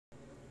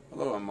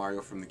I'm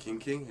Mario from the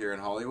King here in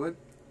Hollywood.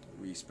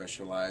 We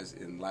specialize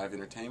in live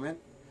entertainment,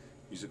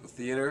 musical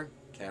theater,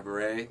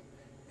 cabaret,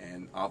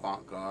 and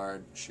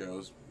avant-garde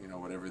shows, you know,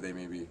 whatever they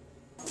may be.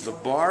 The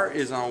bar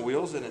is on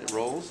wheels and it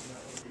rolls.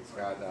 It's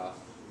got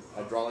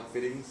hydraulic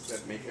fittings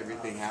that make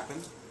everything happen.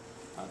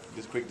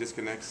 Just quick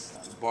disconnects.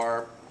 The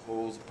bar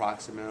holds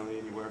approximately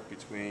anywhere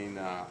between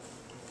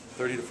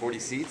 30 to 40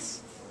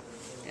 seats.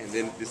 And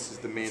then this is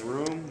the main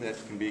room that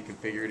can be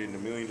configured in a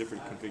million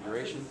different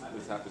configurations.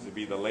 This happens to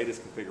be the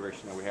latest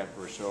configuration that we had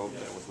for a show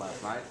that was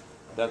last night.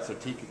 That's a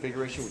T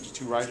configuration, which is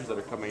 2 risers that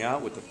are coming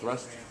out with the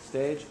thrust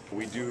stage.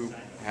 We do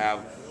have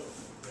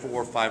 4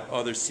 or 5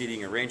 other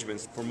seating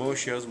arrangements. For most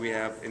shows, we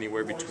have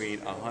anywhere between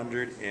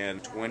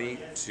 120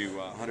 to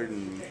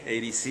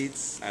 180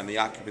 seats, and the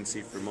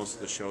occupancy for most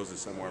of the shows is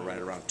somewhere right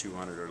around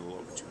 200 or a little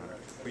over 200.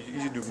 We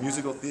usually do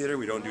musical theater.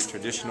 We don't do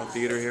traditional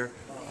theater here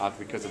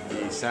because of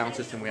the sound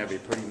system. We have a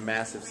pretty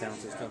massive sound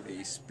system.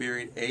 A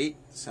Spirit 8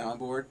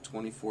 soundboard,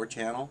 24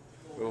 channel.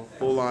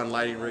 Full-on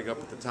lighting rig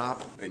up at the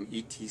top. An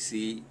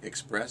ETC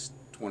Express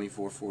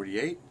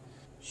 2448.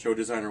 Show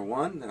Designer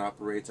 1 that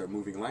operates our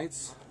moving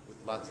lights. With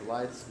lots of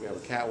lights. We have a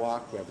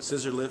catwalk. We have a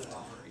scissor lift.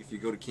 If you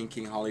go to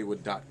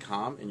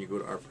kinghollywood.com and you go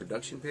to our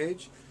production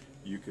page,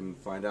 you can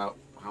find out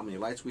how many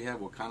lights we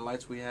have, what kind of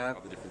lights we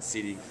have, the different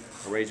seating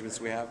arrangements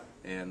we have,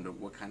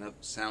 and what kind of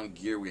sound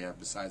gear we have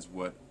besides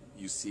what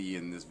you see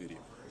in this video.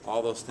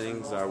 All those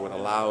things are what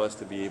allow us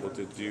to be able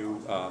to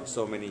do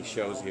so many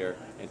shows here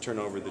and turn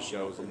over the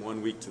shows from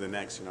one week to the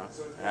next, you know,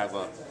 have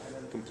a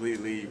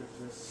completely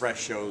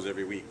fresh shows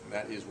every week.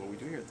 That is what we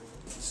do here.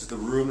 This is the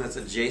room that's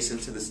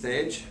adjacent to the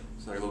stage.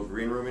 It's our little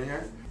green room in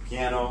here.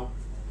 Piano,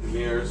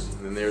 mirrors,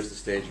 and then there's the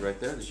stage right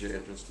there. There's your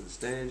entrance to the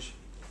stage.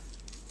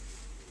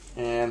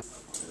 And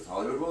there's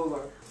Hollywood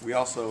Boulevard. We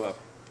also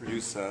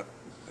produce an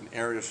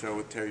aerial show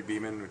with Terry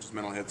Beeman, which is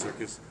Metalhead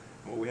Circus.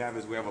 What we have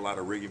is we have a lot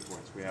of rigging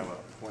points. We have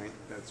a point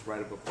that's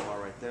right above the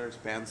bar right there,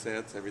 span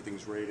sets,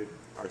 everything's rated.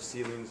 Our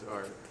ceilings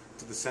are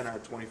to the center are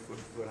 20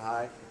 foot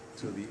high,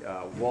 to the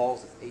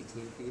walls is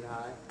 18 feet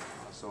high.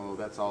 So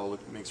that's all it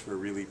makes for a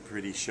really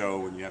pretty show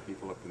when you have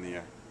people up in the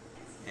air.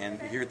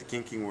 And here at the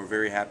King, we're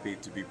very happy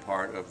to be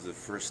part of the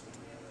first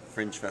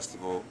Fringe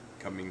Festival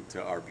coming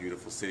to our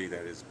beautiful city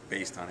that is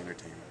based on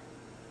entertainment.